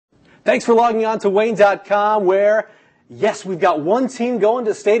Thanks for logging on to Wayne.com where, yes, we've got one team going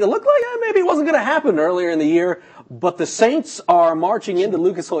to state. It looked like maybe it wasn't going to happen earlier in the year, but the Saints are marching into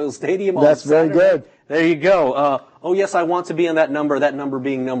Lucas Oil Stadium on That's Saturday. very good. There you go. Oh, yes, I want to be in that number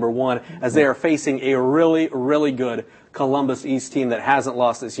being number one, as they are facing a really, really good Columbus East team that hasn't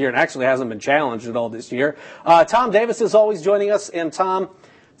lost this year and actually hasn't been challenged at all this year. Tom Davis is always joining us. And, Tom,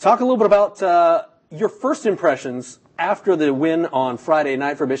 talk a little bit about your first impressions after the win on Friday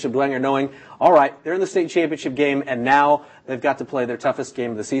night for Bishop Dwenger, knowing, all right, they're in the state championship game, and now they've got to play their toughest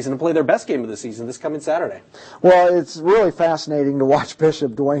game of the season and play their best game of the season this coming Saturday. Well, it's really fascinating to watch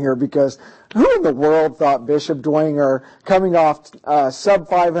Bishop Dwenger because who in the world thought Bishop Dwenger, coming off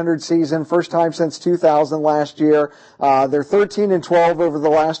sub-500 season, first time since 2000 last year, they're 13-12 over the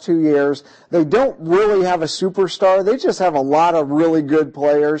last 2 years. They don't really have a superstar. They just have a lot of really good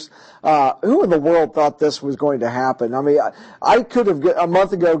players. Who in the world thought this was going to happen? I mean, I could have, a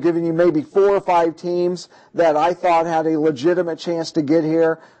month ago, given you maybe 4 or 5 teams that I thought had a legitimate chance to get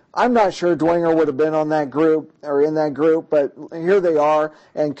here. I'm not sure Dwenger would have been on that group or in that group, but here they are,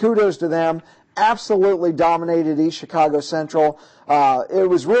 and kudos to them. Absolutely dominated East Chicago Central. It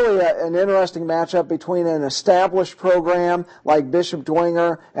was really an interesting matchup between an established program like Bishop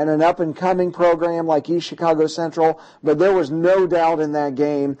Dwenger and an up-and-coming program like East Chicago Central, but there was no doubt in that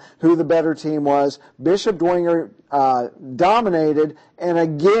game who the better team was. Bishop Dwenger dominated, and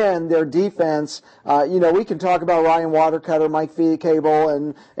again, their defense, we can talk about Ryan Watercutter, Mike Fiacable,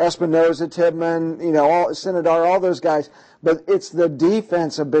 and Espinoza, Tibman, Sinadar, all those guys, but it's the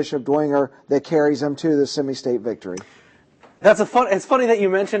defense of Bishop Dwenger that carries them to the semi-state victory. It's funny that you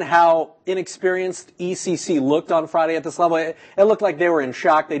mentioned how inexperienced ECC looked on Friday at this level. It looked like they were in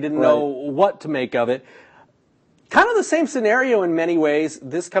shock. They didn't know what to make of it. Kind of the same scenario in many ways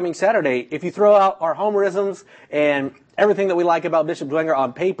this coming Saturday. If you throw out our homerisms and everything that we like about Bishop Dwenger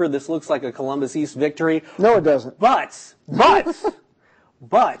on paper, this looks like a Columbus East victory. No, it doesn't. But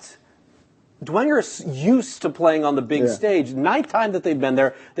Dwenger's used to playing on the big stage. 9th time that they've been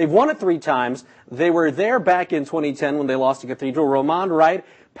there. They've won it 3 times. They were there back in 2010 when they lost to Cathedral. Romond Wright,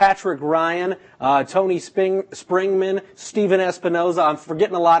 Patrick Ryan, Tony Springman, Steven Espinoza. I'm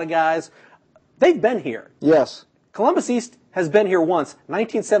forgetting a lot of guys. They've been here. Yes. Columbus East has been here once,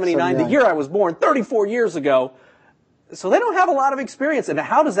 1979, the year I was born, 34 years ago. So they don't have a lot of experience. And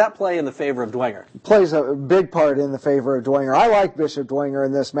how does that play in the favor of Dwenger? It plays a big part in the favor of Dwenger. I like Bishop Dwenger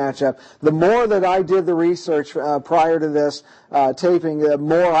in this matchup. The more that I did the research prior to this taping, the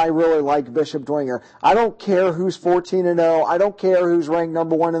more I really like Bishop Dwenger. I don't care who's 14-0. I don't care who's ranked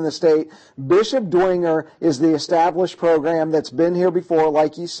number 1 in the state. Bishop Dwenger is the established program that's been here before,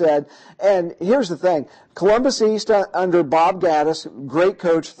 like you said. And here's the thing. Columbus East under Bob Gaddis, great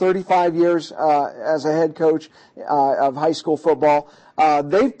coach, 35 years as a head coach of high school football.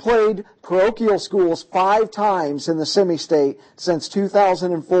 They've played parochial schools 5 times in the semi-state since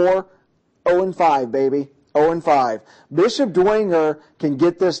 2004. 0-5, baby. 0-5. Bishop Dwenger can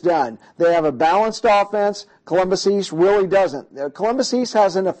get this done. They have a balanced offense. Columbus East really doesn't. Columbus East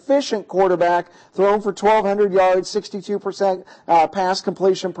has an efficient quarterback, thrown for 1,200 yards, 62% pass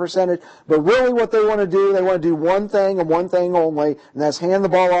completion percentage. But really what they want to do one thing and one thing only, and that's hand the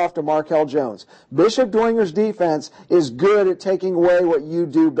ball off to Markel Jones. Bishop Dwenger's defense is good at taking away what you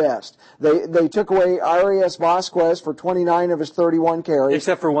do best. They took away Arias Vasquez for 29 of his 31 carries.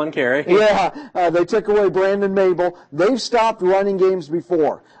 Except for 1 carry. Yeah, they took away Brandon Mabel. They've stopped running games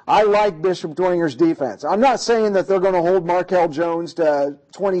before. I like Bishop Dwenger's defense. I'm not saying that they're going to hold Markel Jones to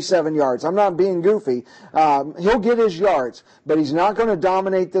 27 yards. I'm not being goofy. He'll get his yards, but he's not going to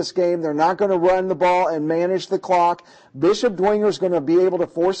dominate this game. They're not going to run the ball and manage the clock. Bishop Dwenger's going to be able to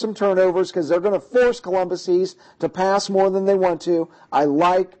force some turnovers because they're going to force Columbus East to pass more than they want to. I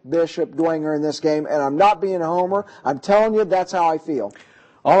like Bishop Dwenger in this game, and I'm not being a homer. I'm telling you, that's how I feel.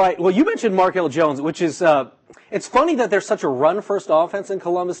 All right. Well, you mentioned Markel Jones, which is it's funny that there's such a run-first offense in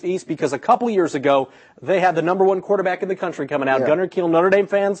Columbus East because a couple years ago they had the number 1 quarterback in the country coming out. Gunnar Kiel, Notre Dame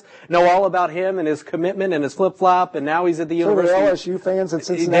fans know all about him and his commitment and his flip-flop, and now he's at the university. So LSU fans and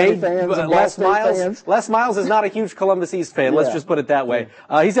Cincinnati fans and Ball State fans. Les Miles is not a huge Columbus East fan. Let's just put it that way.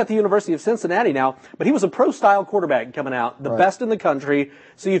 He's at the University of Cincinnati now, but he was a pro-style quarterback coming out, the best in the country.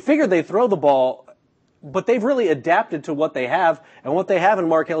 So you figured they'd throw the ball. But they've really adapted to what they have, and what they have in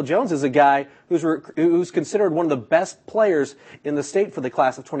Markel Jones is a guy who's considered one of the best players in the state for the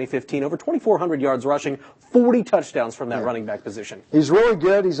class of 2015. Over 2,400 yards rushing, 40 touchdowns from that running back position. He's really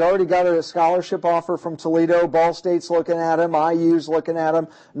good. He's already got a scholarship offer from Toledo. Ball State's looking at him. IU's looking at him.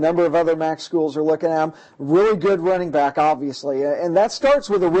 A number of other MAC schools are looking at him. Really good running back, obviously. And that starts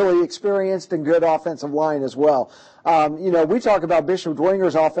with a really experienced and good offensive line as well. We talk about Bishop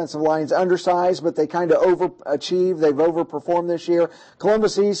Dwenger's offensive line's undersized, but they kind of overachieve. They've overperformed this year.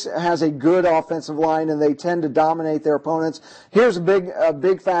 Columbus East has a good offensive line, and they tend to dominate their opponents. Here's a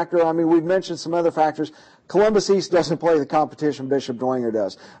big factor. I mean, we've mentioned some other factors. Columbus East doesn't play the competition Bishop Dwenger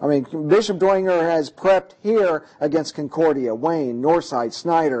does. I mean, Bishop Dwenger has prepped here against Concordia, Wayne, Northside,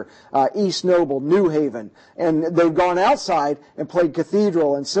 Snyder, East Noble, New Haven, and they've gone outside and played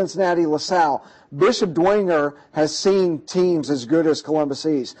Cathedral and Cincinnati, LaSalle. Bishop Dwenger has seen teams as good as Columbus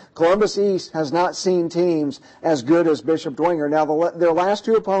East. Columbus East has not seen teams as good as Bishop Dwenger. Now, their last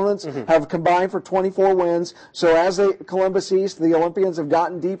two opponents have combined for 24 wins. So as Columbus East, the Olympians have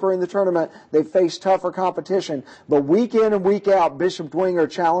gotten deeper in the tournament. They've faced tougher competition. But week in and week out, Bishop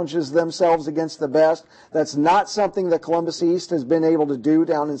Dwenger challenges themselves against the best. That's not something that Columbus East has been able to do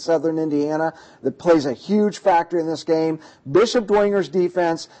down in southern Indiana. That plays a huge factor in this game. Bishop Dwenger's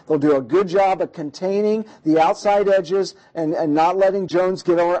defense, they'll do a good job of containing the outside edges and not letting Jones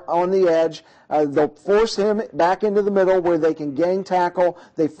get on the edge. They'll force him back into the middle where they can gang tackle.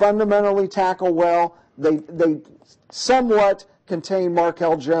 They fundamentally tackle well. They somewhat contain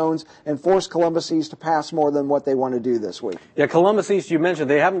Markel Jones and force Columbus East to pass more than what they want to do this week. Yeah, Columbus East, you mentioned,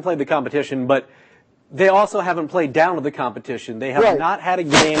 they haven't played the competition, but they also haven't played down to the competition. They have not had a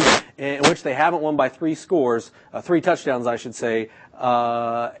game in which they haven't won by 3 touchdowns, I should say.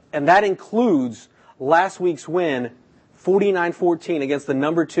 And that includes last week's win, 49-14, against the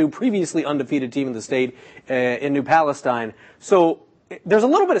number 2 previously undefeated team in the state in New Palestine. So there's a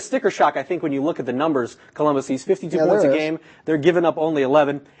little bit of sticker shock, I think, when you look at the numbers. Columbus East, 52 points a game. They're giving up only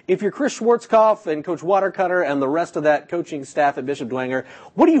 11. If you're Chris Schwarzkopf and Coach Watercutter and the rest of that coaching staff at Bishop Dwenger,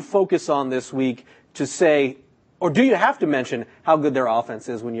 what do you focus on this week to say, or do you have to mention how good their offense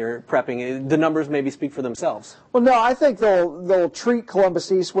is when you're prepping? The numbers maybe speak for themselves. Well, no, I think they'll treat Columbus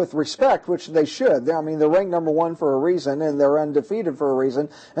East with respect, which they should. I mean, they're ranked number 1 for a reason, and they're undefeated for a reason.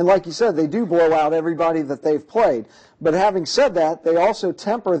 And like you said, they do blow out everybody that they've played. But having said that, they also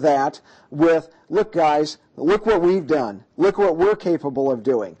temper that with, look, guys, look what we've done. Look what we're capable of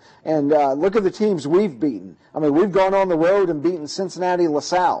doing. And look at the teams we've beaten. I mean, we've gone on the road and beaten Cincinnati,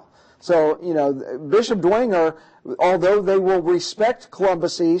 LaSalle. So, Bishop Dwenger, although they will respect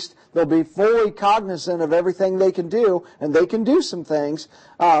Columbus East, they'll be fully cognizant of everything they can do, and they can do some things.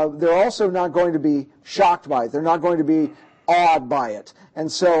 They're also not going to be shocked by it. They're not going to be awed by it. And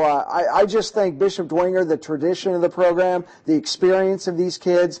so I just think Bishop Dwenger, the tradition of the program, the experience of these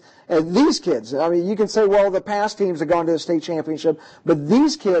kids, I mean, you can say, well, the past teams have gone to a state championship, but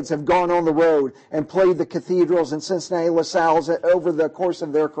these kids have gone on the road and played the Cathedrals and Cincinnati LaSalle's over the course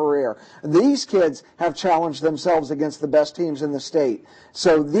of their career. These kids have challenged themselves against the best teams in the state.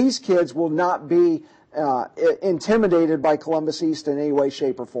 So these kids will not be intimidated by Columbus East in any way,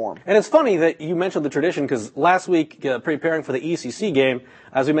 shape, or form. And it's funny that you mentioned the tradition, because last week, preparing for the ECC game,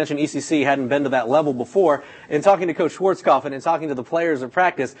 as we mentioned, ECC hadn't been to that level before. And talking to Coach Schwarzkopf and talking to the players at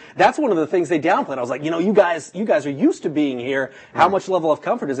practice, that's one of the things they downplayed. I was like, you guys are used to being here. How much level of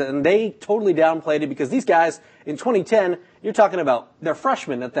comfort is it? And they totally downplayed it, because these guys in 2010, you're talking about they're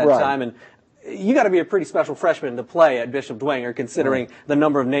freshmen at that time, and you got to be a pretty special freshman to play at Bishop Dwenger, considering the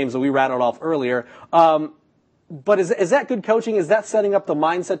number of names that we rattled off earlier. But is that good coaching? Is that setting up the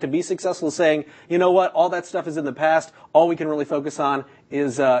mindset to be successful, saying, you know what, all that stuff is in the past. All we can really focus on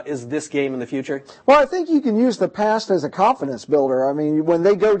is this game in the future? Well, I think you can use the past as a confidence builder. I mean, when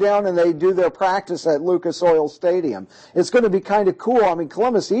they go down and they do their practice at Lucas Oil Stadium, it's going to be kind of cool. I mean,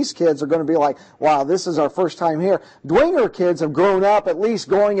 Columbus East kids are going to be like, wow, this is our first time here. Dwenger kids have grown up at least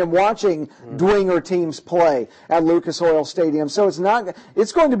going and watching Dwenger teams play at Lucas Oil Stadium. So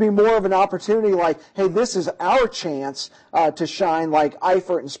it's going to be more of an opportunity like, hey, this is our chance to shine, like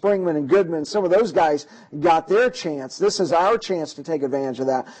Eifert and Springman and Goodman. Some of those guys got their chance. This is our chance to take advantage of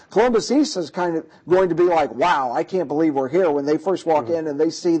that. Columbus East is kind of going to be like, wow, I can't believe we're here when they first walk in and they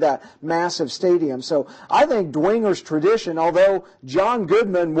see that massive stadium. So I think Dwenger's tradition, although John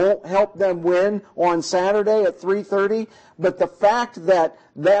Goodman won't help them win on Saturday at 3:30, but the fact that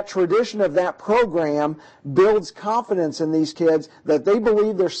that tradition of that program builds confidence in these kids that they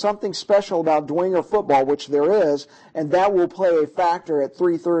believe there's something special about Dwenger football, which there is, and that will play a factor at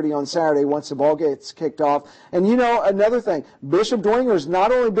 3:30 on Saturday once the ball gets kicked off. And you know, another thing, Bishop Dwenger has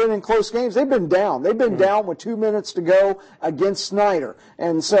not only been in close games, they've been down. They've been down with 2 minutes to go against Snyder.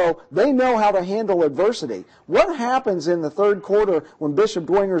 And so they know how to handle adversity. What happens in the third quarter when Bishop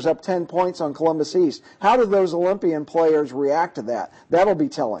Dwenger's up 10 points on Columbus East? How do those Olympian players react to that? That'll be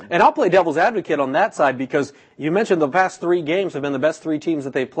telling. And I'll play devil's advocate on that side, because You mentioned the past 3 games have been the best 3 teams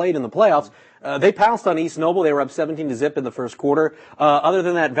that they've played in the playoffs. They pounced on East Noble. They were up 17-0 in the first quarter. Other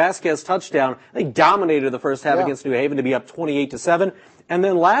than that Vasquez touchdown, they dominated the first half against New Haven to be up 28-7. And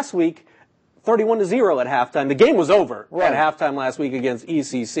then last week, 31-0 at halftime. The game was over at halftime last week against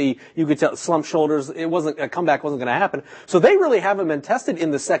ECC. You could tell slumped shoulders. A comeback wasn't going to happen. So they really haven't been tested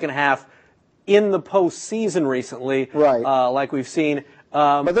in the second half in the postseason recently, like we've seen.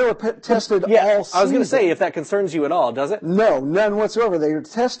 But they were tested all season. I was going to say, if that concerns you at all, does it? No, none whatsoever. They were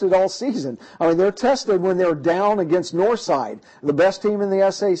tested all season. I mean, they're tested when they're down against Northside, the best team in the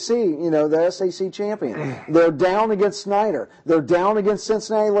SAC, the SAC champion. They're down against Snyder. They're down against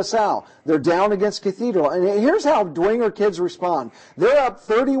Cincinnati LaSalle. They're down against Cathedral. And here's how Dwenger kids respond. They're up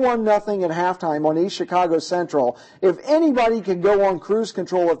 31-0 at halftime on East Chicago Central. If anybody could go on cruise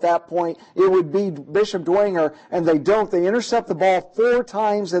control at that point, it would be Bishop Dwenger, and they don't. They intercept the ball 4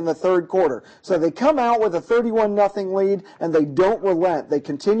 times in the third quarter. So they come out with a 31-0 lead, and they don't relent. They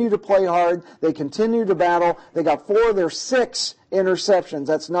continue to play hard. They continue to battle. They got 4 of their 6 interceptions.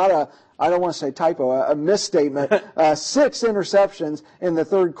 That's not I don't want to say typo, a misstatement. 6 interceptions in the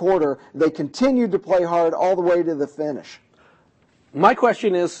third quarter. They continued to play hard all the way to the finish. My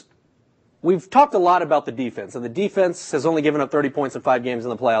question is, we've talked a lot about the defense, and the defense has only given up 30 points in 5 games in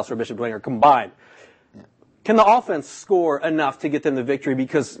the playoffs for Bishop Dwenger combined. Can the offense score enough to get them the victory?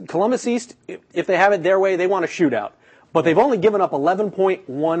 Because Columbus East, if they have it their way, they want a shootout. But they've only given up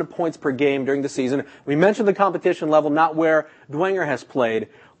 11.1 points per game during the season. We mentioned the competition level, not where Dwenger has played.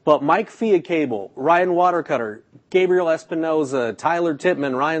 But Mike Fiacable, Ryan Watercutter, Gabriel Espinoza, Tyler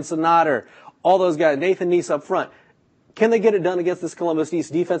Tippman, Ryan Sonater, all those guys, Nathan Neese up front. Can they get it done against this Columbus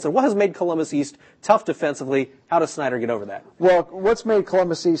East defense? And what has made Columbus East tough defensively? How does Snyder get over that? Well, what's made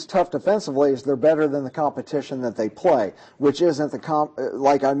Columbus East tough defensively is they're better than the competition that they play, which isn't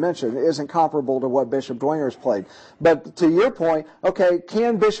like I mentioned, isn't comparable to what Bishop Dwenger's played. But to your point, okay,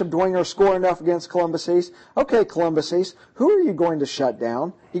 can Bishop Dwenger score enough against Columbus East? Okay, Columbus East, who are you going to shut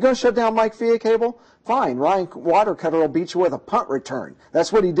down? You going to shut down Mike Fiacable? Fine, Ryan Watercutter will beat you with a punt return.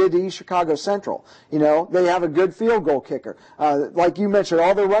 That's what he did to East Chicago Central. They have a good field goal kicker. Like you mentioned,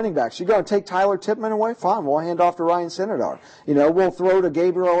 all their running backs. You're going to take Tyler Tippman away? Fine, we'll hand off to Ryan Sinadar. We'll throw to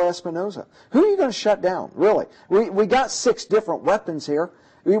Gabriel Espinoza. Who are you going to shut down, really? We got 6 different weapons here.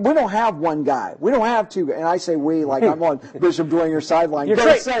 We don't have one guy. We don't have 2. And I say we like I'm on Bishop Dwenger's sideline. You're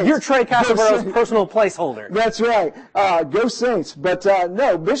Trey Castlebert's personal placeholder. That's right. Go Saints. But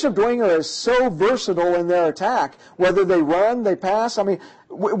no, Bishop Dwenger is so versatile in their attack. Whether they run, they pass. I mean,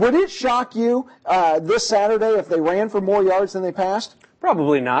 would it shock you this Saturday if they ran for more yards than they passed?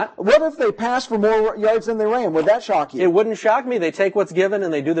 Probably not. What if they passed for more yards than they ran? Would that shock you? It wouldn't shock me. They take what's given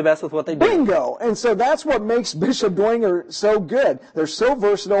and they do the best with what they do. Bingo! And so that's what makes Bishop Dwenger so good. They're so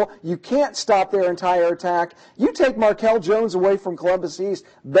versatile. You can't stop their entire attack. You take Markel Jones away from Columbus East,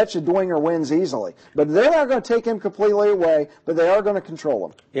 bet you Dwenger wins easily. But they're not going to take him completely away, but they are going to control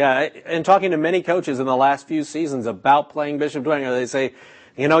him. Yeah, and talking to many coaches in the last few seasons about playing Bishop Dwenger, they say,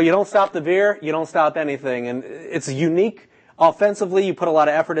 you don't stop the veer, you don't stop anything. And it's unique. Offensively, you put a lot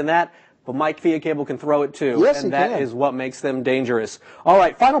of effort in that, but Mike Fiacable can throw it too. Yes, and that is what makes them dangerous. All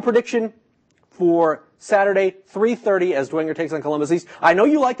right, final prediction for Saturday, 3:30 as Dwenger takes on Columbus East. I know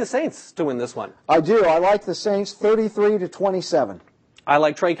you like the Saints to win this one. I do. I like the Saints 33-27. I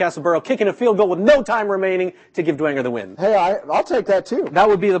like Trey Castleberg kicking a field goal with no time remaining to give Dwenger the win. Hey, I'll take that too. That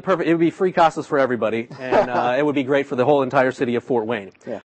would be it would be free Casas for everybody, and it would be great for the whole entire city of Fort Wayne. Yeah.